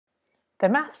The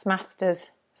Maths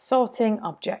Master's Sorting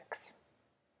Objects.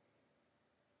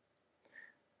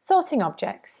 Sorting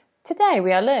objects. Today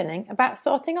we are learning about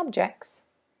sorting objects.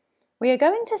 We are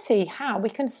going to see how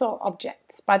we can sort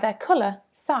objects by their colour,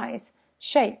 size,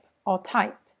 shape or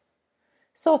type.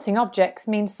 Sorting objects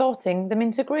means sorting them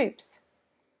into groups.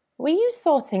 We use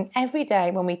sorting every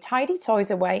day when we tidy toys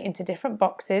away into different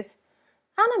boxes,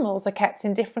 animals are kept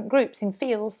in different groups in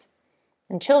fields,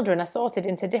 and children are sorted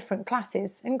into different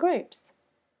classes and groups.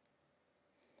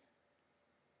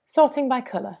 Sorting by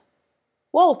colour.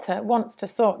 Walter wants to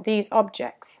sort these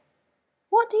objects.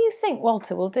 What do you think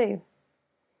Walter will do?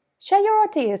 Share your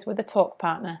ideas with a talk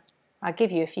partner. I'll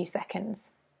give you a few seconds.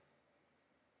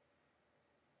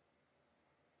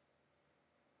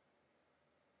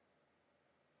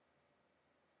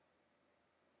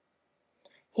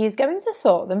 He is going to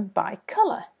sort them by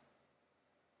colour.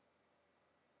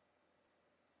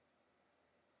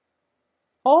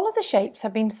 All of the shapes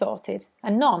have been sorted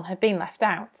and none have been left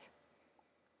out.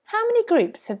 How many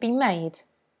groups have been made?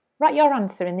 Write your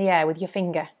answer in the air with your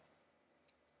finger.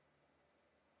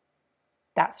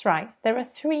 That's right, there are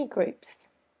 3 groups.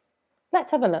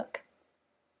 Let's have a look.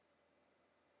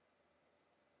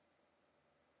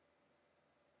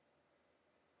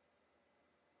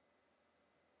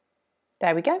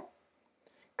 There we go.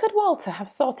 Could Walter have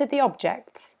sorted the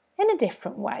objects in a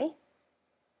different way?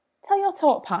 Tell your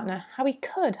talk partner how he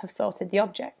could have sorted the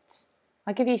objects.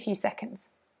 I'll give you a few seconds.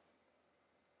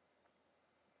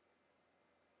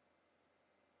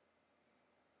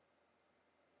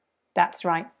 That's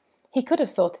right. He could have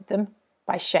sorted them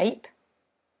by shape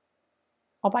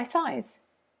or by size.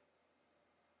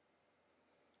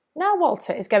 Now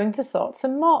Walter is going to sort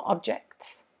some more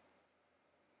objects.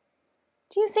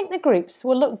 Do you think the groups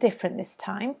will look different this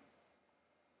time?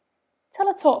 Tell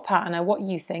a talk partner what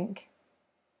you think.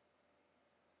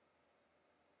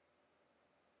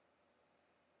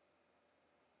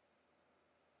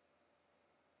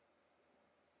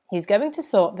 He's going to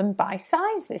sort them by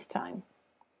size this time.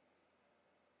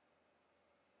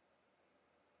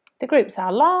 The groups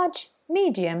are large,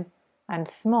 medium and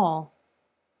small.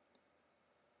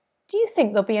 Do you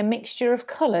think there'll be a mixture of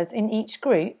colours in each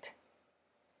group?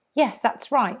 Yes,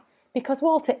 that's right, because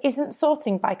Walter isn't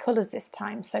sorting by colours this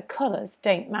time, so colours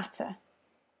don't matter.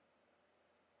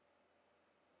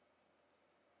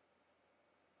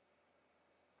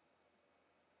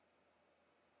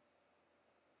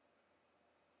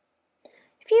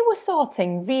 If you were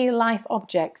sorting real-life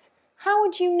objects, how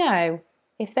would you know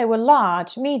if they were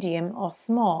large, medium or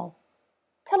small?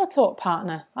 Tell a talk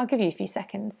partner. I'll give you a few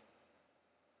seconds.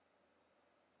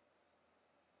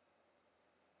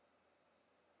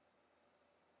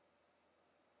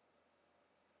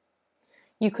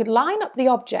 You could line up the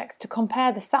objects to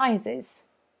compare the sizes.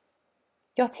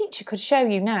 Your teacher could show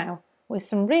you now with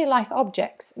some real-life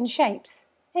objects and shapes,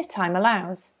 if time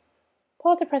allows.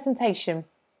 Pause the presentation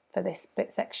for this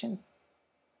bit section.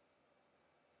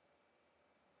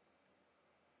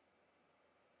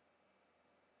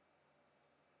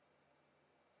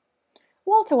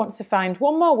 Walter wants to find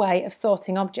one more way of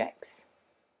sorting objects.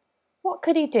 What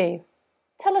could he do?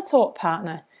 Tell a talk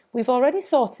partner. We've already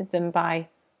sorted them by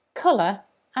colour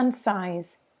and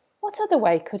size. What other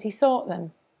way could he sort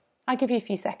them? I'll give you a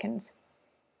few seconds.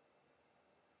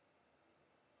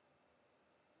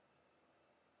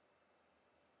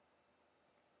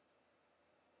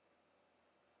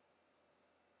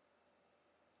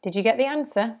 Did you get the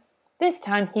answer? This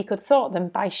time he could sort them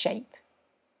by shape.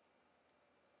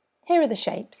 Here are the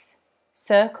shapes: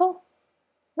 circle,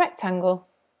 rectangle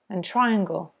and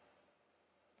triangle.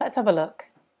 Let's have a look.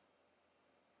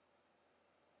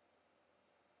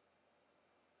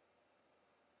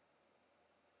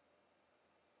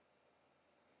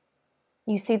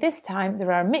 You see this time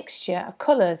there are a mixture of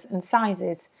colours and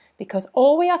sizes because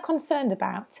all we are concerned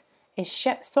about is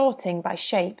sorting by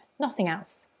shape, nothing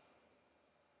else.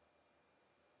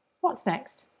 What's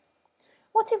next?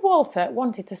 What if Walter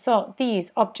wanted to sort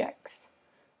these objects?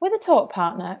 With a talk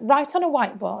partner, write on a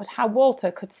whiteboard how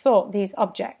Walter could sort these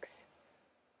objects.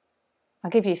 I'll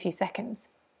give you a few seconds.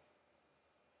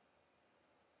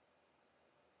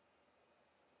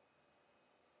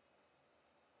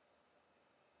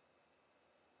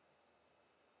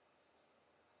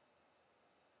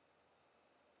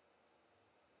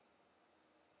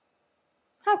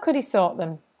 How could he sort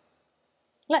them?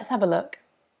 Let's have a look.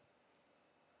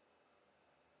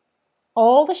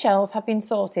 All the shells have been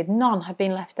sorted, none have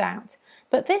been left out,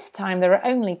 but this time there are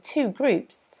only 2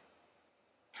 groups.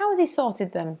 How has he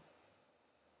sorted them?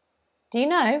 Do you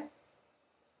know?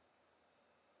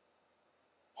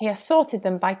 He has sorted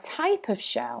them by type of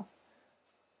shell.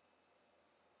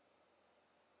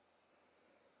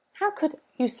 How could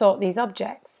you sort these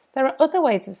objects? There are other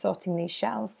ways of sorting these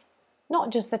shells, not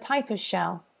just the type of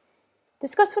shell.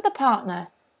 Discuss with a partner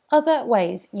other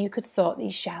ways you could sort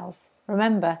these shells.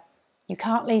 Remember, you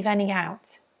can't leave any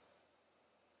out.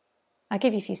 I'll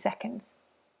give you a few seconds.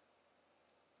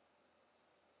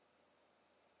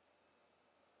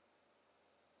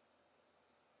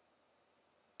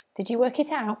 Did you work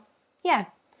it out? Yeah.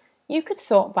 You could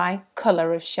sort by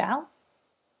colour of shell.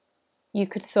 You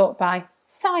could sort by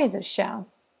size of shell.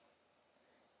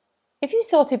 If you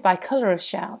sorted by colour of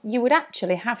shell, you would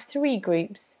actually have 3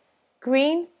 groups: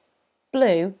 green,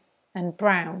 blue and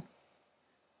brown.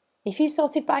 If you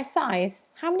sorted by size,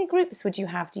 how many groups would you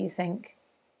have, do you think?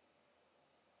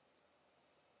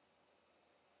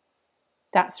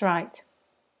 That's right.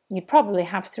 You'd probably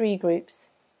have 3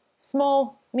 groups: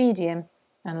 small, medium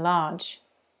and large.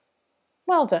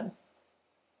 Well done.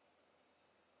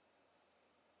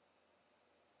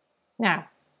 Now,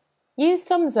 use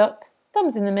thumbs up,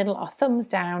 thumbs in the middle or thumbs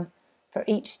down for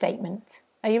each statement.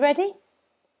 Are you ready?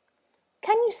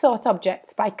 Can you sort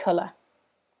objects by colour?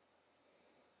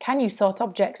 Can you sort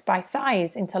objects by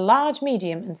size into large,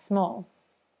 medium and small?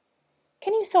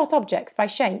 Can you sort objects by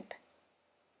shape?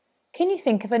 Can you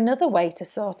think of another way to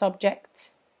sort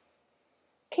objects?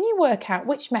 Can you work out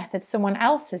which method someone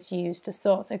else has used to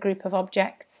sort a group of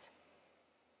objects?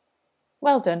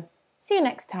 Well done. See you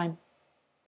next time.